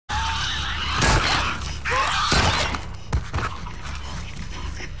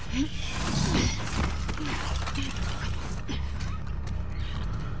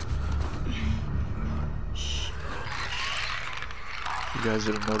guys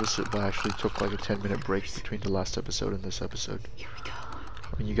didn't notice it, but I actually took like a 10-minute break between the last episode and this episode. Here we go.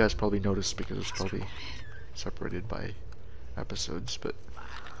 I mean, you guys probably noticed because it's probably separated by episodes, but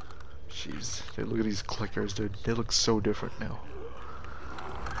jeez, dude, look at these clickers, dude. They look so different now.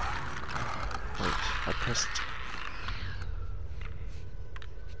 Wait, I pressed.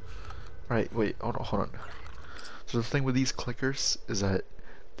 Right, wait, hold on. So the thing with these clickers is that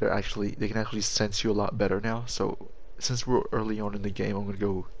they can actually sense you a lot better now. So since we're early on in the game, I'm gonna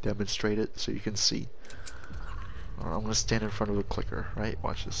go demonstrate it so you can see. I'm gonna stand in front of a clicker, right?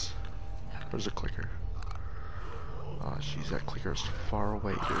 Watch this. Where's the clicker? Oh jeez, that clicker is far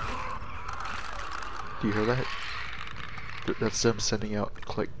away, dude. Do you hear that? That's them sending out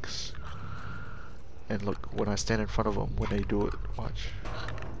clicks. And look, when I stand in front of them, when they do it, watch.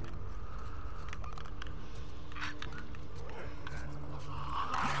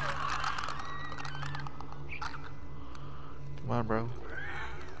 Come on, bro.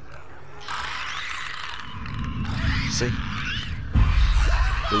 See?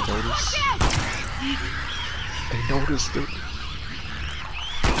 They notice. They notice, dude.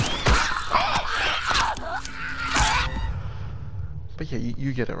 But yeah,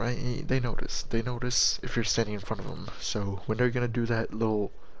 you get it, right? They notice. They notice if you're standing in front of them. So when they're gonna do that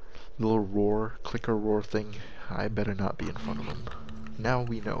little roar, clicker roar thing, I better not be in front of them. Now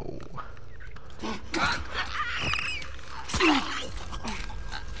we know.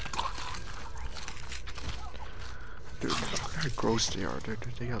 Dude, look how gross they are, dude.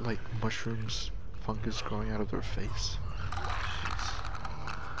 They got like mushrooms, fungus growing out of their face. Jeez.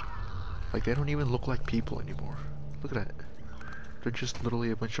 Like they don't even look like people anymore. Look at that. They're just literally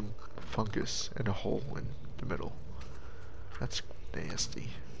a bunch of fungus and a hole in the middle. That's nasty.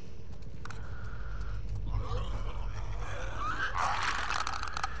 Alright,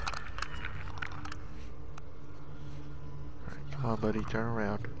 come on buddy, turn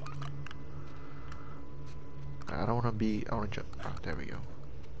around. I don't wanna jump. Oh, there we go.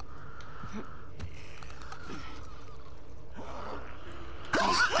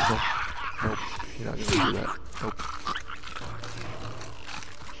 Nope. Nope. You're not gonna do that. Nope.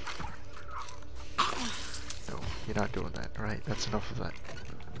 You're not doing that, alright? That's enough of that.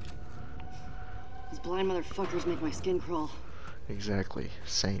 These blind motherfuckers make my skin crawl. Exactly.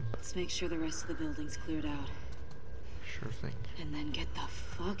 Same. Let's make sure the rest of the building's cleared out. Sure thing. And then get the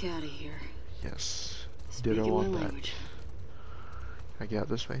fuck out of here. Yes. Speaking Ditto my on that. language. Can I get out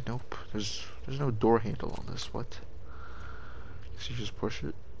this way? Nope. There's no door handle on this. What? Guess you just push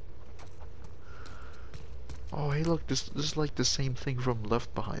it. Oh, hey, look. This is like the same thing from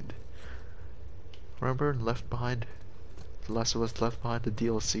Left Behind. Remember in Left Behind? The Last of Us Left Behind, the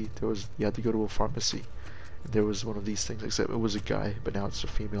DLC, you had to go to a pharmacy. And there was one of these things, except it was a guy, but now it's a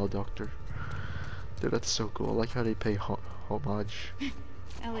female doctor. Dude, that's so cool. I like how they pay homage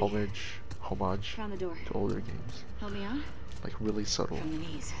Found the door. to older games. Help me out? Like really subtle. From the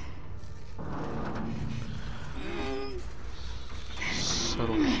knees.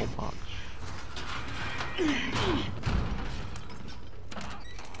 Subtle homage.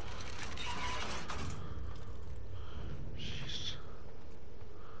 Jeez.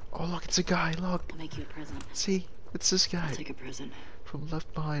 Oh look, it's a guy, look! I'll make you a present. See? It's this guy. I'll take a present. From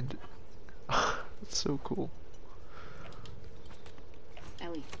Left Behind. That's so cool.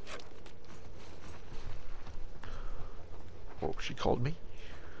 Ellie. Oh, she called me?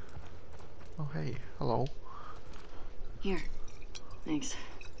 Oh hey, hello. Here. Thanks.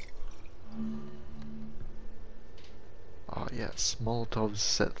 Ah yes, Molotovs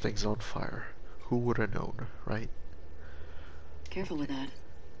set things on fire. Who would have known, right? Careful with that.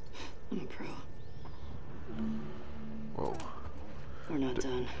 I'm a pro. Whoa. We're not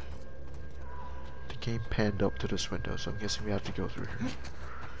done. The game panned up to this window, so I'm guessing we have to go through here.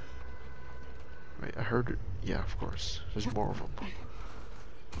 Wait, I heard it. Yeah, of course. There's more of them.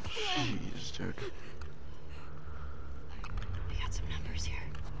 Jeez, dude. We got some numbers here.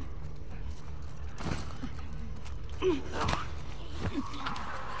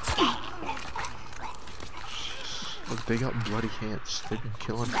 Look, they got bloody hands. They've been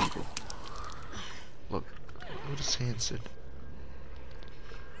killing people. Look, what his hands did.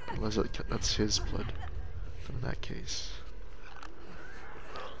 Unless that's his blood. But in that case.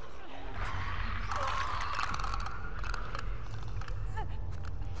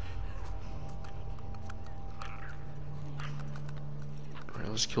 Alright,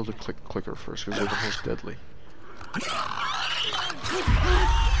 let's kill the clicker first, because they're the most deadly.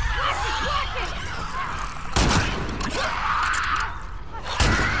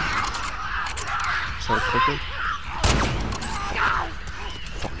 Is that a clicker?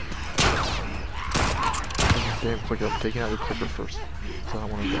 Fuck. damn clicker. I'm taking out the clicker first. So I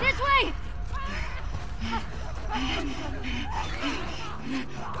want to go. This way!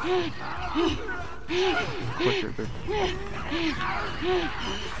 Clicker, good.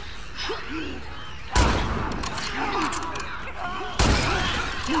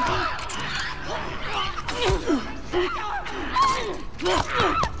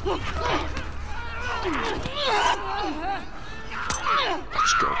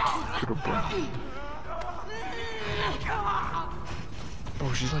 Let's go. Get her, bro.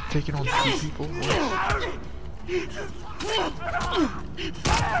 Oh, she's like taking on 2 people. What?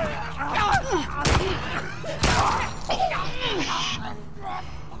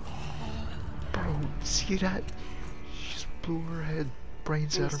 Bro, see that? She just blew her head,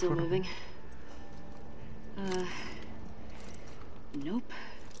 brains Am I out in still front of me. moving? Nope.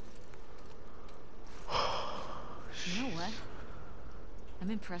 You know what?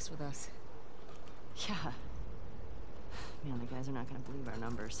 I'm impressed with us. Yeah. Man, the guys are not gonna believe our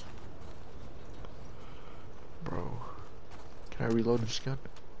numbers. Bro, can I reload this gun?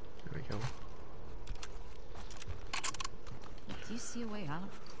 There we go. Do you see a way out?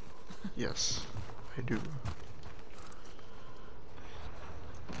 Yes, I do.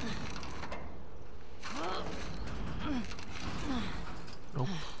 Nope,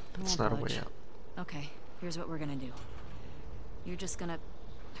 that's not a way out. Okay, here's what we're gonna do. You're just gonna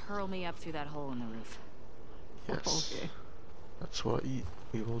hurl me up through that hole in the roof. Yes, Okay. that's what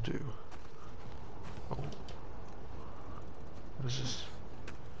we will do. Oh, what is this?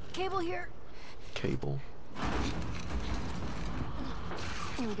 Cable here. Cable?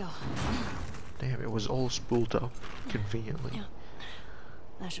 Here we go. Damn, it was all spooled up conveniently. Yeah.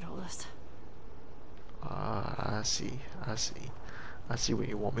 That should hold us. I see. I see. I see what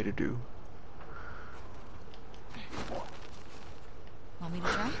you want me to do. Want me to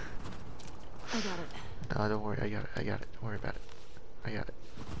try? I got it. Nah, don't worry. I got it. I got it. Don't worry about it. I got it.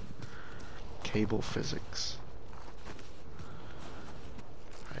 Cable physics.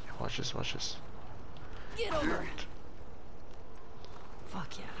 Alright, watch this. Watch this. Get over it.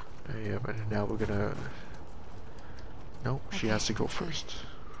 Fuck yeah. Yeah, but now we're gonna. Nope, she has to go first.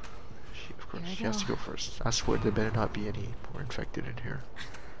 Of course, Here I she has to go. go first. I swear there better not be any more infected in here.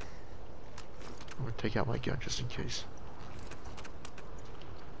 I'm gonna take out my gun just in case.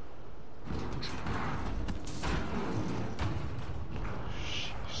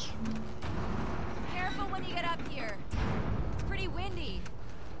 Jeez. Careful when you get up here. It's pretty windy.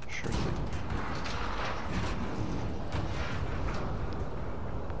 Sure thing.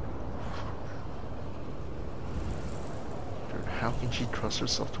 Dude, how can she trust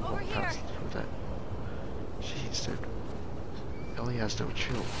herself to Over walk here. past through that? Jeez, dude. Ellie has no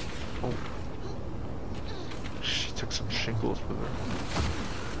chill. Oh. She took some shingles with her.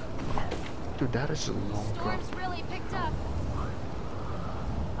 Oh, dude, that is a long drop. Storm's really picked up.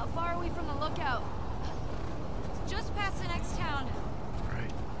 How far are we from the lookout? It's just past the next town.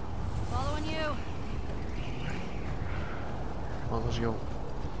 Right. Following you. Come on, let's go.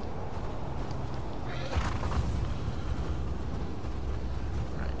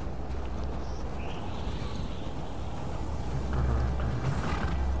 Right.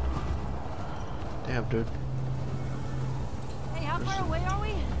 Damn, dude. Hey, how far away are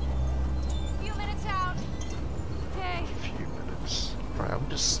we? Few minutes out. Okay. Few minutes. Alright, I'm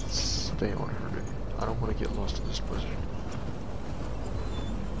just stay on her, dude. I don't want to get lost in this blizzard.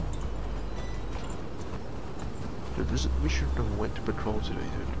 Dude, we shouldn't have went to patrol today,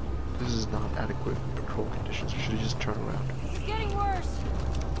 dude. This is not adequate patrol conditions. We should have just turned around. It's getting worse.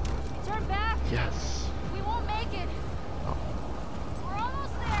 Turn back. Yes. We won't make it. Oh, We're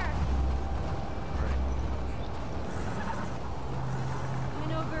almost there. right. I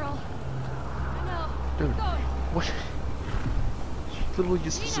know, girl. I know. Dude, Keep going. what? She literally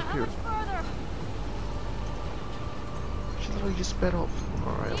just Nina, how disappeared. much further? She literally just sped off.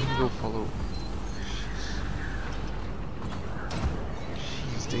 Alright, I'm gonna go follow.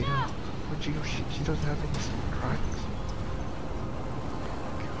 Jeez, Dana. Where'd you go? She doesn't have any tracks.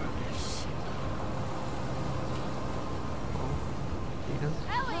 Oh, Dana?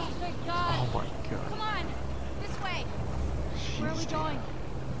 Ellie! Oh, thank God. Oh my god. Come on. This way. Where are we Jeez, Dana. going?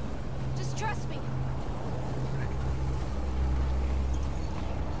 Just trust me.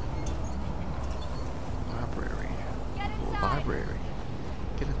 Library. Get inside. Library.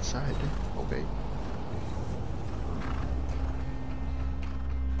 Get inside. Okay.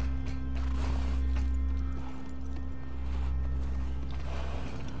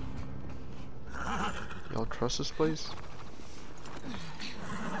 Y'all trust this place?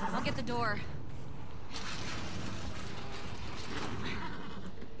 I'll get the door.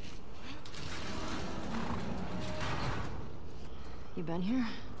 You been here?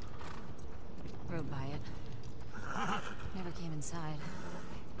 Rode by it. Never came inside.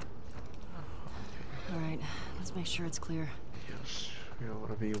 Alright, let's make sure it's clear. Yes, we don't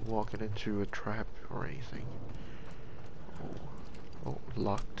want to be walking into a trap or anything. Oh,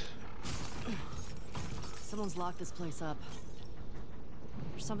 locked. Someone's locked this place up.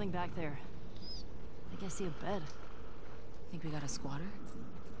 There's something back there. I think I see a bed. Think we got a squatter?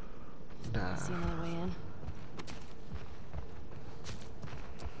 Nah. See another way in?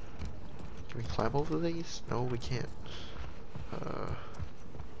 Can we climb over these? No, we can't. Doesn't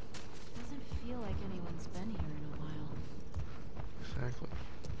feel like anyone's been here in a while. Exactly.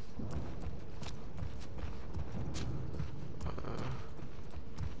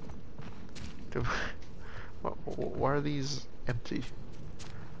 Dude, why are these empty?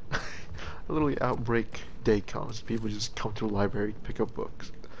 Literally, outbreak day comes. People just come to the library, pick up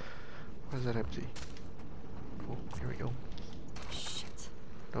books. Why is that empty? Oh, here we go. Shit.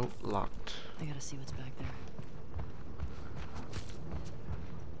 Nope, locked. I gotta see what's back there.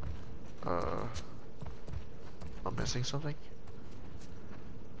 I'm missing something?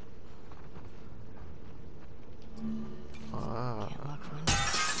 Ah, Can't lock the window.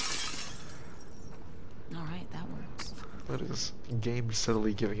 Alright, that works. what is game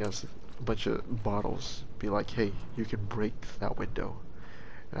steadily giving us a bunch of bottles? Be like, hey, you can break that window.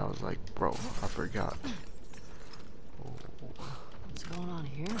 And I was like, bro, I forgot. Oh, What's going on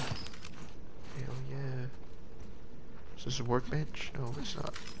here? hell yeah. Is this a workbench? No, it's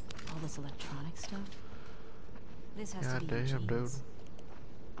not. All this electronic stuff? This has God to be damn, dude. Eugene's.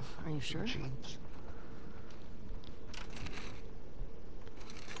 Are you sure? Jeans.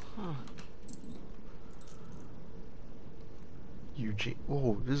 Huh. Eugene.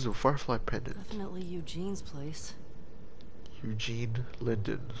 Whoa, this is a Firefly pendant. Definitely Eugene's place. Eugene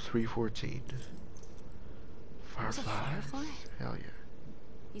Linden, 314. There's a Firefly. firefly? Hell yeah.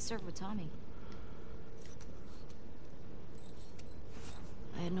 He served with Tommy.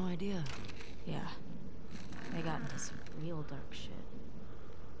 I had no idea. Yeah. They got into some real dark shit.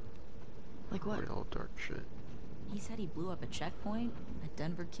 Like what? Real dark shit. He said he blew up a checkpoint at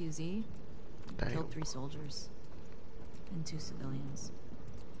Denver QZ. Damn. Killed 3 soldiers. And 2 civilians.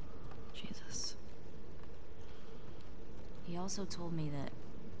 Jesus. He also told me that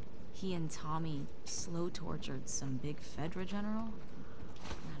he and Tommy slow tortured some big Fedra general.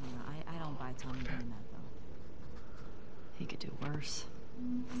 I don't know. I don't buy Tommy doing that, though. He could do worse.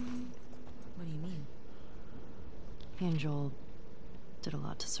 What do you mean? He and Joel did a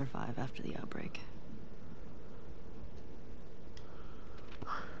lot to survive after the outbreak.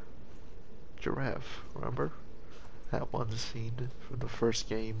 Giraffe, remember? That one scene from the first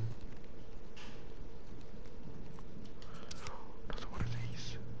game. Another one of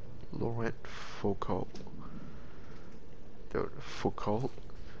these. Laurent Foucault. Dude, Foucault?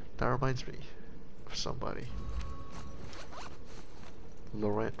 That reminds me of somebody.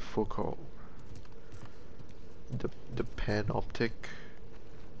 Laurent Foucault. The Panoptic.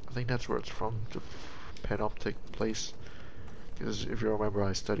 I think that's where it's from. The Panoptic place. Because if you remember,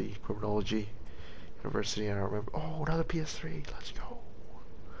 I study criminology, university, and I remember. Oh, another PS3. Let's go.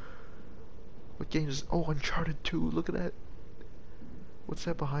 What game is? Oh, Uncharted 2. Look at that. What's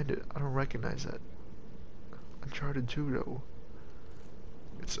that behind it? I don't recognize that. Uncharted 2 though.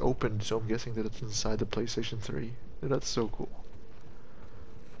 It's open, so I'm guessing that it's inside the PlayStation 3. Dude, that's so cool.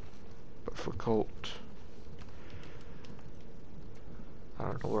 But for Colt, I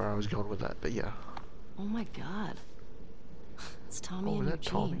don't know where I was going with that, but yeah. Oh my god. It's Tommy Oh, and is that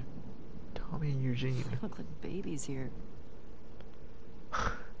Eugene. Tommy and Eugene. They look like babies here.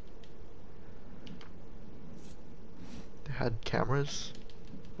 They had cameras.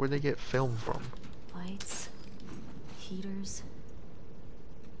 Where'd they get film from? Lights, heaters.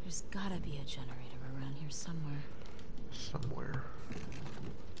 There's gotta be a generator around here somewhere. Somewhere.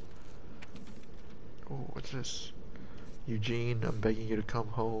 Oh, what's this? Eugene, I'm begging you to come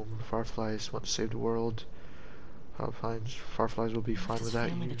home. Fireflies want to save the world. Fireflies will be fine His without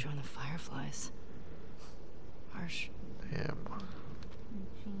family you. to join the Fireflies. Harsh. Damn.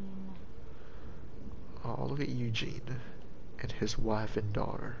 Eugene. Oh, look at Eugene and his wife and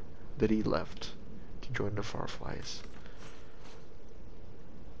daughter that he left to join the Fireflies.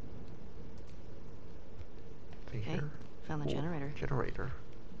 Anything Hey, here? found the Oh, generator. Generator.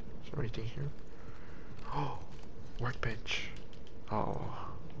 Is there anything here? Oh, workbench. Oh,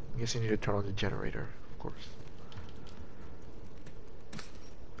 I guess you need to turn on the generator, of course.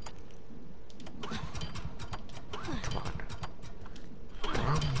 Come on.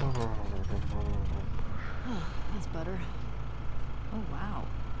 That's better. Oh, wow.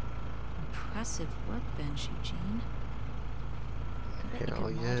 Impressive workbench, Eugene. Bet you Hell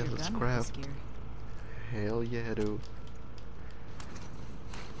could mod yeah, your let's gun with grab. this gear. Hell yeah, dude.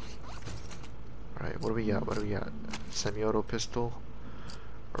 Alright, what do we got? What do we got? Semi-auto pistol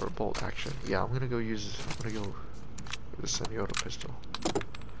or bolt action? Yeah, I'm gonna go with the semi-auto pistol.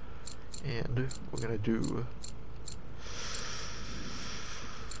 And we're gonna do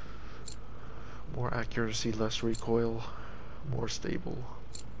more accuracy, less recoil, more stable.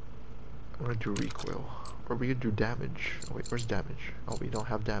 I'm gonna do recoil. Or we could do damage. Oh wait, where's damage? Oh, we don't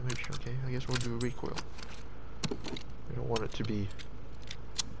have damage. Okay, I guess we'll do recoil. We don't want it to be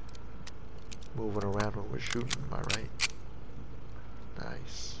moving around when we're shooting, am I right?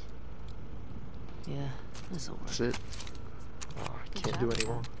 Nice. Yeah, this'll work. That's it. Oh, I Good can't job do with any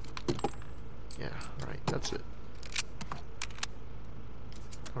that. more. Yeah, right, that's it.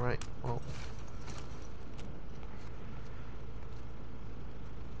 Alright, well.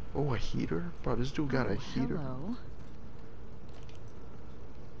 Oh, a heater? Bro, this dude got a heater. Hello.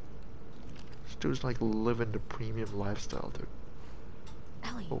 This dude's like living the premium lifestyle, dude.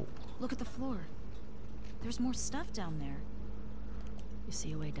 Ellie, Oh, look at the floor. There's more stuff down there. You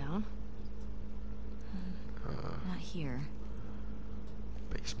see a way down? Not here.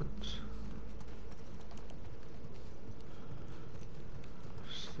 basement.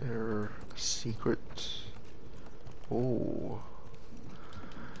 Is there a secret? Oh.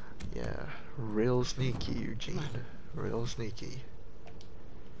 Yeah, real sneaky, Eugene. Real sneaky.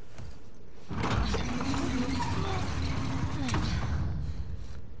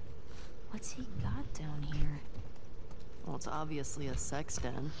 What's he got down here? Well, it's obviously a sex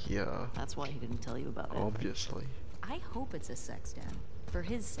den. Yeah, That's why he didn't tell you about it. obviously. I hope it's a sex den. For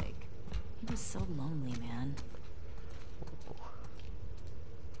his sake. He was so lonely, man.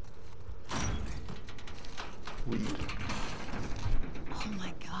 Weed. Oh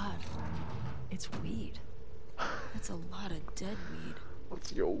my god. It's weed. That's a lot of dead weed.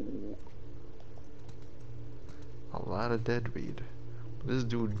 Let's go. A lot of dead weed. This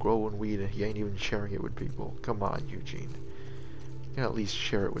dude growing weed and he ain't even sharing it with people. Come on, Eugene. You can at least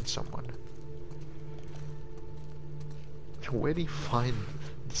share it with someone. Where'd he find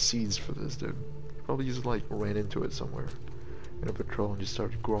the seeds for this, dude? Probably just like ran into it somewhere in a patrol and just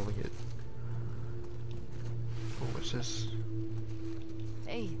started growing it. Oh, what's this?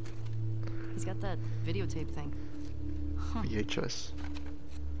 Hey, he's got that videotape thing. Huh. VHS.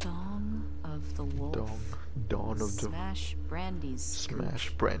 Dong of the Wolf. Dawn of the Smash Brandy's Smash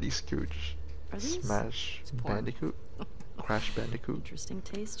Brandy Scooch. Are these? Smash It's porn. Bandicoot. Crash Bandicoot. Interesting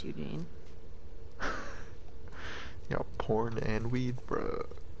taste, Eugene. Yeah, porn and weed, bruh.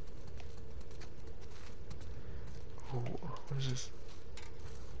 Oh, what is this?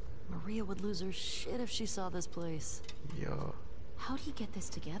 Maria would lose her shit if she saw this place. Yeah. How'd he get this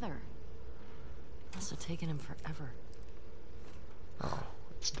together? Must have taken him forever. Oh,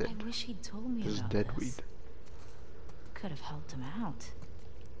 it's dead. I wish he'd told me This is about dead this. weed. Could have helped him out.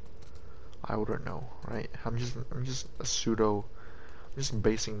 I wouldn't know, right? I'm just a pseudo. I'm just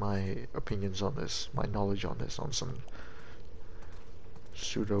basing my opinions on this, my knowledge on this, on some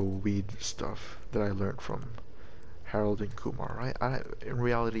pseudo weed stuff that I learned from Harold and Kumar, right? In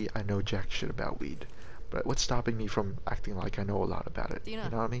reality, I know jack shit about weed, but what's stopping me from acting like I know a lot about it? Dina. You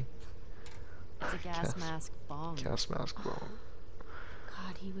know what I mean? It's a gas mask bomb. Gas mask, bro.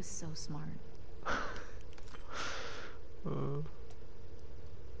 God, he was so smart.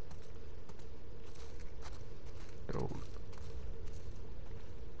 Yo.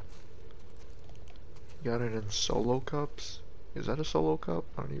 Got it in solo cups? Is that a solo cup?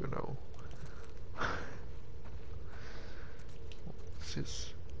 I don't even know. What's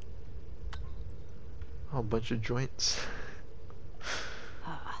this? Oh, a bunch of joints.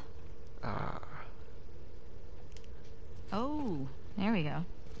 Ah. Oh, there we go.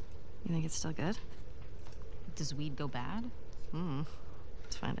 You think it's still good? Does weed go bad?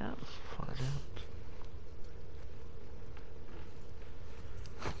 Let's find out. Find out.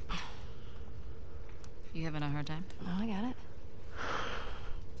 You having a hard time? No, I got it.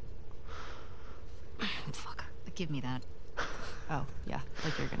 Fuck. Give me that. Oh, yeah.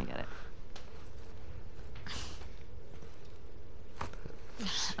 Like you're gonna get it.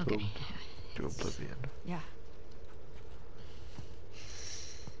 Okay. To oblivion. Yeah.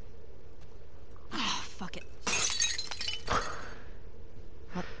 Oh, fuck it.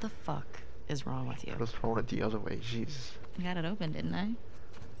 What the fuck is wrong with you? Could have thrown it the other way, Jesus. I got it open, didn't I?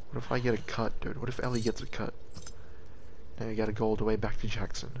 What if I get a cut, dude? What if Ellie gets a cut? Now you gotta go all the way back to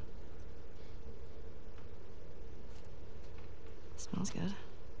Jackson. Smells good.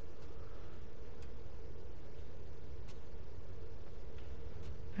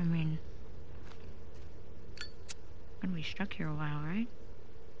 I mean, Gonna be stuck here a while, right?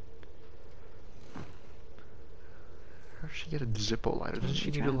 How does she get a Zippo lighter? Doesn't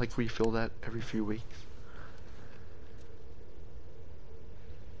she need to like refill that every few weeks?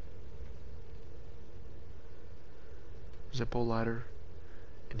 Zippo lighter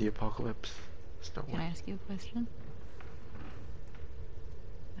in the apocalypse. There's no Can I way. ask you a question?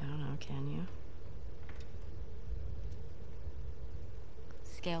 I don't know, can you?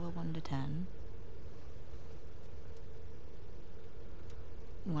 Scale of 1 to 10.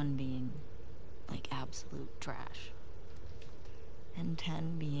 1 being like absolute trash. And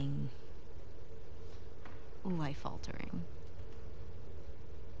 10 being life altering.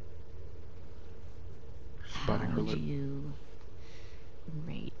 She's How biting her would lip. you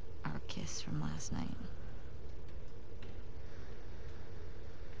rate our kiss from last night?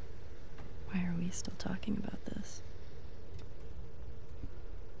 Why are we still talking about this?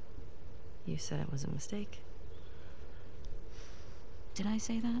 You said it was a mistake. Did I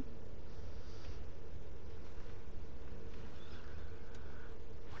say that?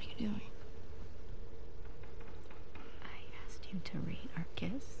 What are you doing? I asked you to rate our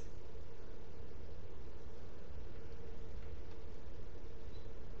kiss.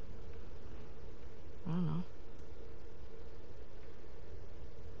 I don't know.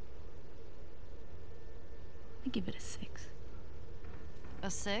 I give it a 6. A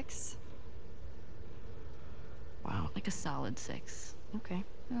 6? Wow, like a solid 6. Okay.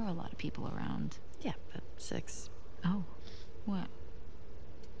 There are a lot of people around. Yeah, but 6. Oh, what?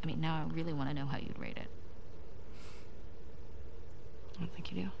 I mean, now I really want to know how you'd rate it. I don't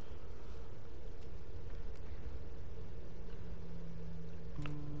think you do.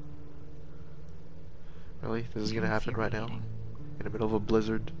 Really? This is It's gonna happen right now? infuriating. In the middle of a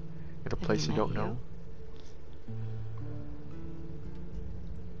blizzard? In a Have place you you don't met know?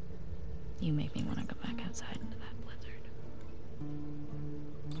 You make me want to go back outside into that blizzard.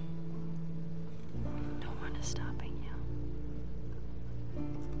 No one is stopping you.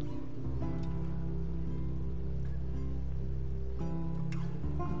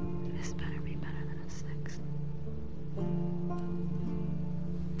 This better be better than a 6.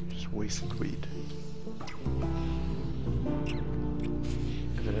 Just wasting weed.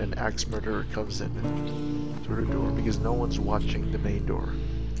 And then an axe murderer comes in through the door because no one's watching the main door.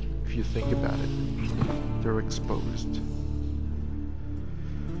 If you think about it, they're exposed.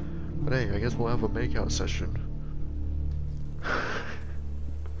 But hey, I guess we'll have a makeout session.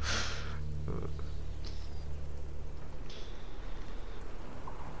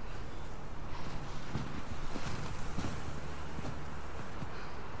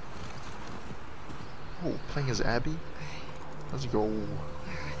 Oh, playing as Abby? Let's go.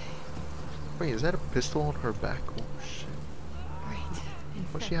 Wait, is that a pistol on her back? Oh shit. Right.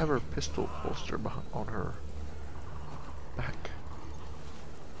 Why'd she have her pistol holster on her back?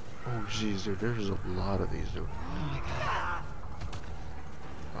 Oh jeez, dude, there's a lot of these, dude. Oh my god.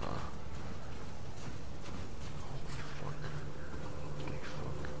 Holy fuck. Holy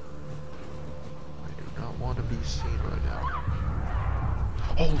fuck. I do not want to be seen right now.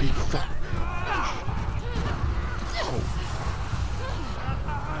 Holy fuck! Oh.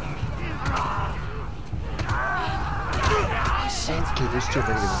 Okay, there's too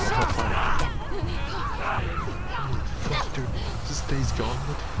many of them. I'm not fighting. Holy fuck, dude. Is this Days Gone?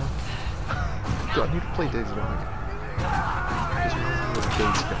 What the fuck? Dude, I need to play Days Gone again. Just reminds me of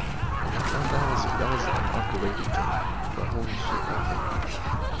Days Gone. That was an underrated game. But holy shit, okay.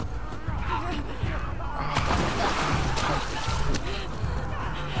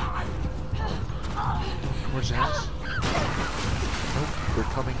 Towards the house? Nope,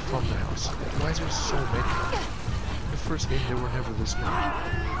 they're coming from the house. Why is there so many? In the first game, there were never this many.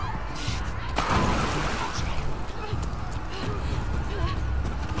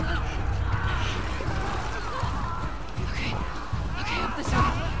 Okay, up this way.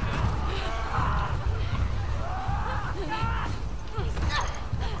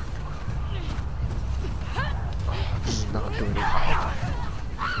 This is not doing it.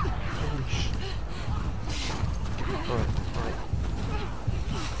 Holy shit. Alright, alright.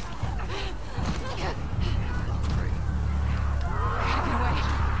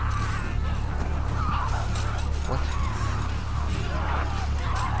 What?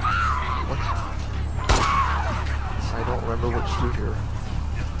 What? I don't remember what to do here.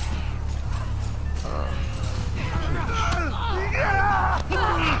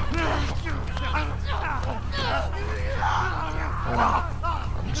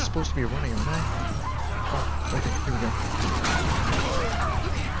 I'm supposed to be running, aren't I? Oh, okay, here we go.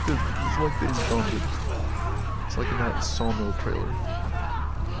 Dude, it's like Days Gone, dude. It's like in that Sawmill trailer.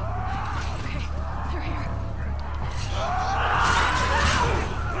 Okay, they're here.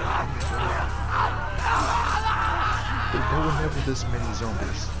 There were never this many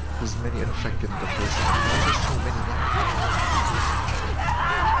zombies. This many infected in the first time. Why are there so many now?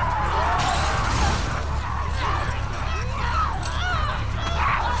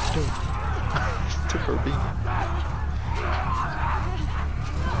 Dude. Took her beam.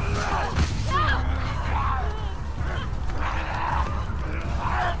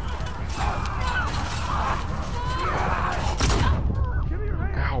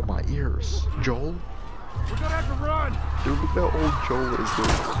 Ow, my ears. Joel? We're gonna have to run! Dude, look how old Joel is, dude.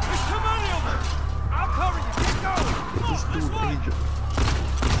 There's too many of them! I'll cover you! Keep going! Look at this This dude way! aging.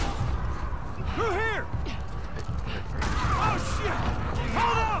 Through here! Oh shit!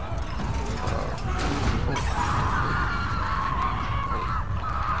 Hold up!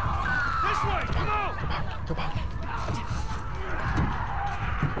 This way! Come on! Come on.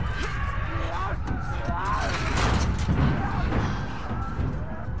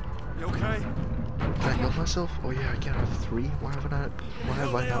 You okay? Can I heal myself? Oh yeah, I can't have 3. Why have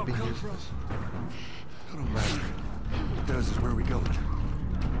I not been using this? It don't matter. What it does is where we going.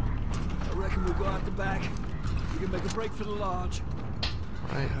 I reckon we'll go out the back. We can make a break for the lodge.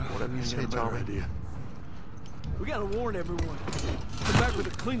 Alright, whatever you say, Tommy. idea. We gotta warn everyone. Come back with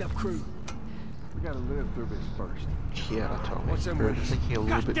a cleanup crew. We gotta live through this first. Yeah, Tommy. What's them You're windows? thinking a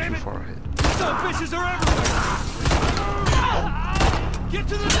little God bit damn too it! far ahead. Some bitches are everywhere! Get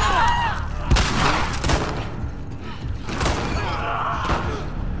to the door!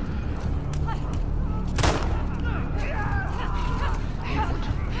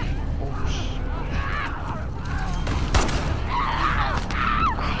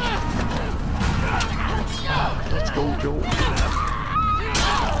 Oh, let's go, Joel.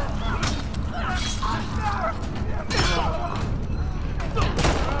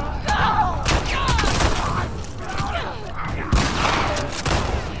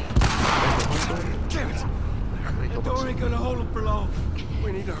 Damn it! The door ain't gonna hold them for long.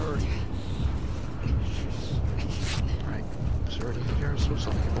 We need to hurry. Alright, is there anything here? So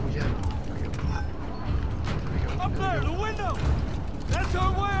something. Oh yeah. There we go. Up there, the window! That's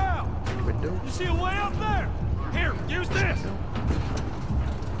our way out! Window? You see a way up there? Here, use this!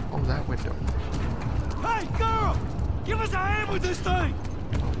 Oh, that window. Hey, girl! Give us a hand with this thing!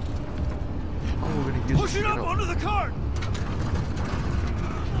 Oh, we're gonna use Push it up onto the cart!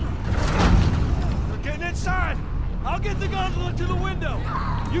 We're getting inside! I'll get the gondola to the window!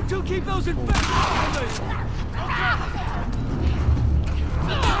 You two keep those infected off of me! Okay!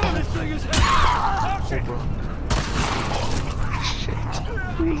 Oh, this thing is heavy! Touch it! Bro. Shit.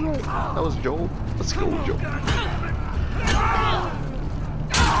 Who was that? That was Joel. Let's go, Joel.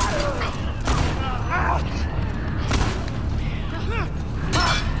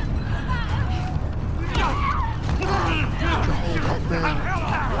 Joel, up there.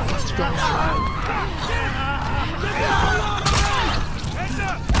 Let's go. Heads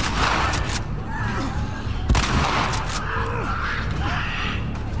up!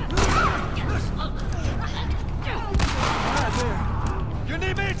 Right there. You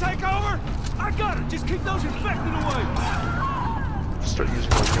need me to take over? I got it! Just keep those infected away! Start using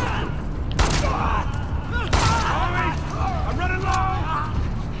my gun. Tommy! I'm running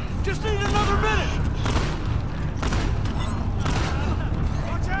low! Just need another minute!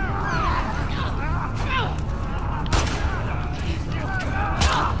 Watch out!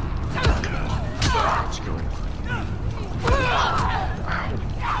 What's going on?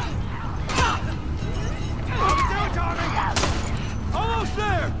 How we doing, Tommy? Almost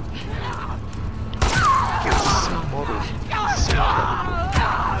there! It's the same model.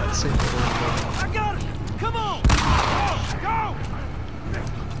 Same model. I got it! Come on! Go!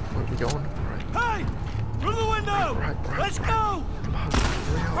 Where are we going? Right. Hey! Through the window! Right. Let's go! Come on.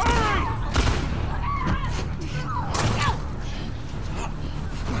 Hurry up. Hurry!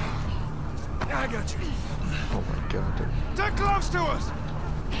 I got you. Oh my god. They're close to us!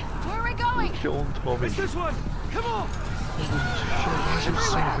 Where are we going? Joel and Tommy. It's this way! Come on! Shit, why is it the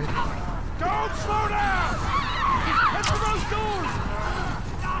same video? Don't slow down! Head for those doors!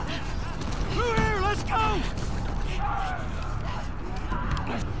 Through here! Let's go!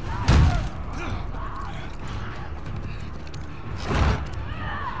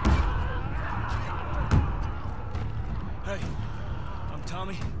 Hey, I'm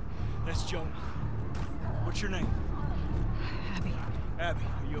Tommy. That's Jonah. What's your name? Abby. Abby.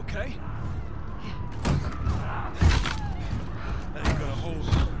 Are you okay? That ain't gonna hold.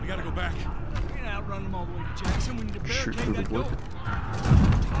 We gotta go back. We can outrun them all the way to Jackson. We need to Shoot barricade through the that wood.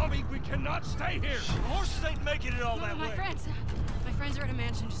 door. Tommy, we cannot stay here. The horses ain't making it all that My way. friends are at a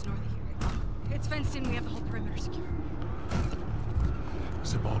mansion just north of here. It's fenced in. We have the whole perimeter secure.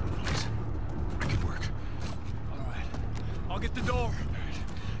 Officer Baldwin, please. Good work. All right. I'll get the door. All right.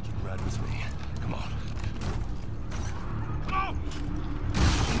 You can ride with me. Come on. Come on!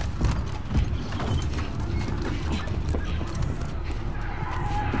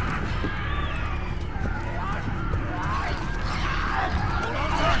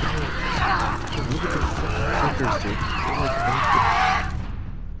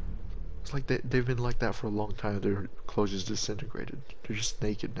 It's like they've been like that for a long time. Their clothes just disintegrated. They're just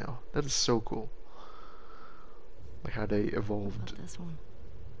naked now. That is so cool. Like how they evolved. About this one.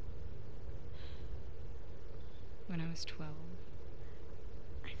 When I was 12,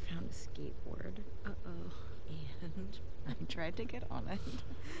 I found a skateboard. Uh-oh. And I tried to get on it.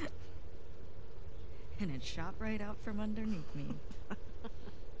 And it shot right out from underneath me.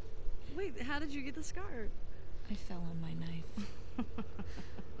 Wait, how did you get the scar? I fell on my knife.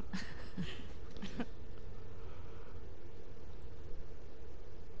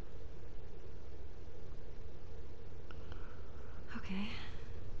 Okay.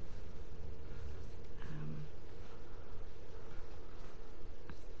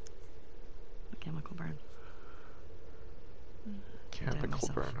 A chemical burn. Chemical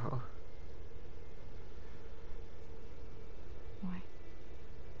myself. burn, huh? Why?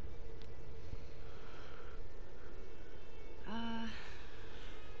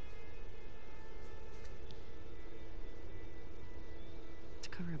 To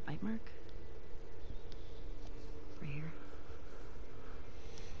cover a bite mark? Right here.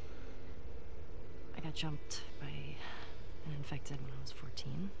 I got jumped by an infected when I was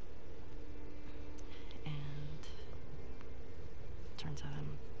 14. And turns out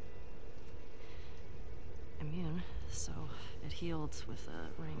I'm immune, so it healed with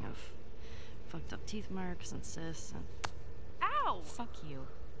a ring of fucked up teeth marks and cysts and... Ow! Fuck you.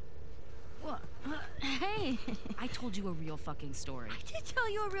 What? Hey! I told you a real fucking story. I did tell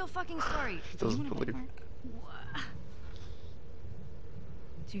you a real fucking story. He doesn't You wanna believe. bite mark? What?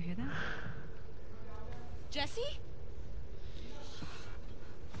 Did you hear that? Jesse?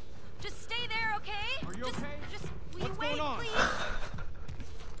 Just stay there, okay? Are you okay? Just will What's you wait, going on?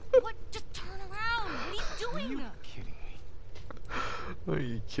 please? What? Just turn around. What are you doing? Kidding me. Are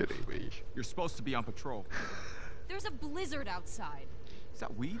you kidding me? You're supposed to be on patrol. There's a blizzard outside. Is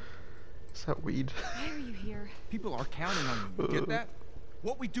that weed? Is that weed? Why are you here? People are counting on you. You get that?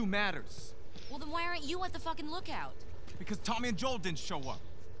 What we do matters. Well, then why aren't you at the fucking lookout? Because Tommy and Joel didn't show up.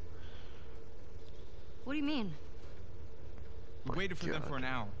 What do you mean? We My waited for them God. for an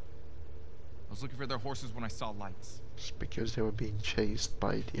hour. I was looking for their horses when I saw lights. Just because they were being chased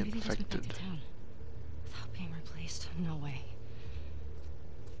by the Maybe they just went back infected. to town. Without being replaced? No way.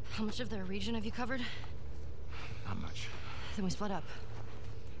 How much of their region have you covered? Not much. Then we split up.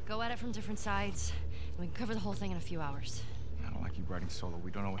 Go at it from different sides, and we can cover the whole thing in a few hours. I don't like you riding solo.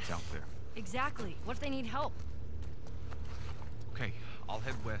 We don't know what's out there. Exactly. What if they need help? Okay, I'll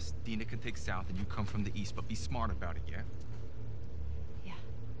head west. Dina can take south, and you come from the east. But be smart about it, yeah? Yeah.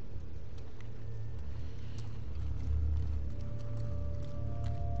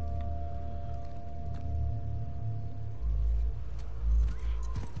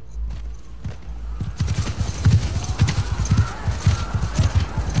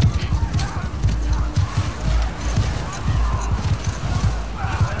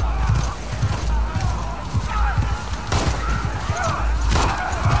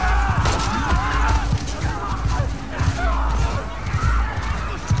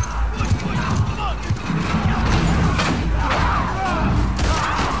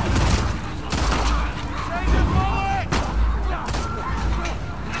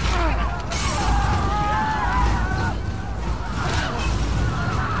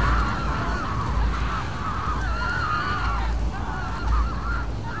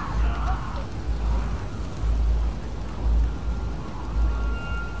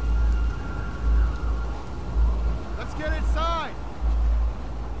 Let's get inside!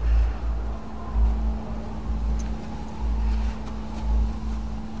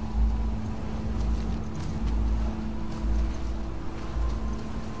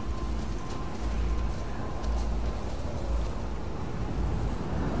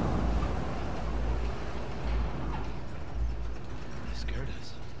 They scared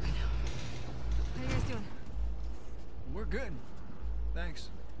us. How you guys doing? We're good. Thanks.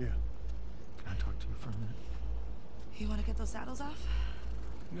 Yeah. Can I talk to you for a minute? You want to get those saddles off?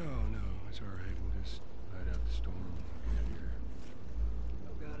 No, it's all right. We'll just ride out the storm and get out of here.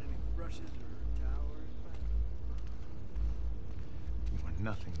 No got any brushes or towels? You want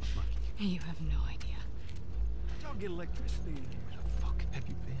nothing but lucky. You have no idea. Y'all get electricity in here. Where the fuck have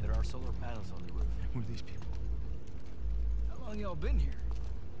you been? There are solar panels on the roof. Who are these people? How long y'all been here?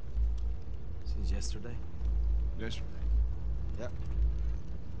 Since yesterday? Yesterday. Yep.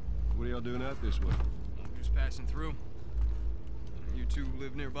 What are y'all doing out this way? Just passing through. You two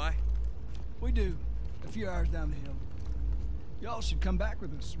live nearby? We do. A few hours down the hill. Y'all should come back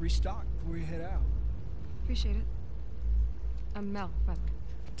with us, restock before you head out. Appreciate it. I'm Mel, by the way.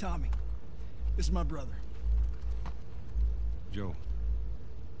 Tommy. This is my brother. Joe.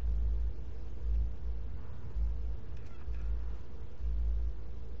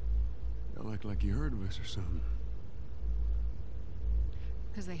 Y'all act like you heard of us or something.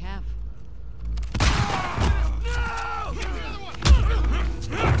 Because they have.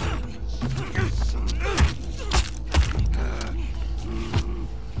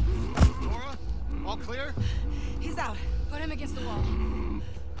 Laura? All clear? He's out. Put him against the wall.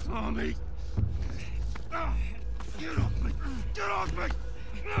 Tommy! Get off me! Get off me!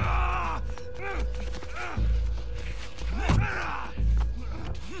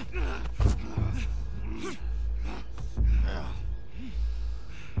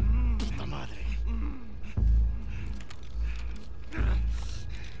 Puta madre.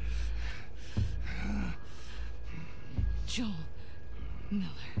 Joel Miller.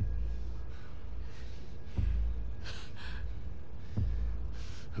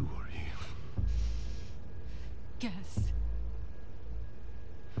 Who are you? Guess.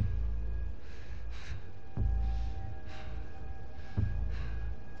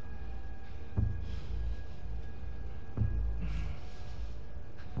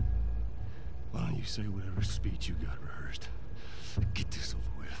 Why don't you say whatever speech you got rehearsed? Get this over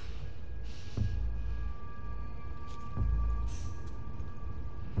with.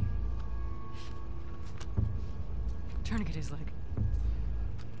 Tourniquet his leg.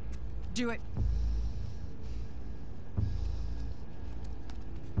 Do it.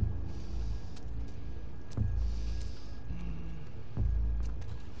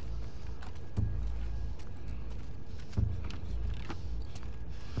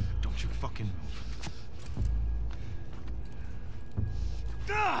 Don't you fucking move.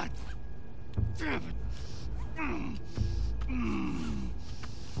 God! Damn it!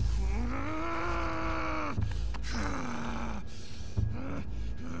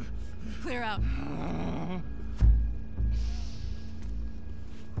 Clear out.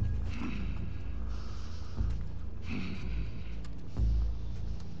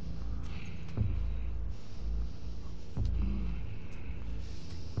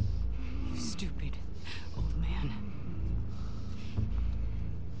 You stupid old man.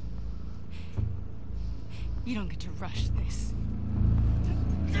 You don't get to rush this.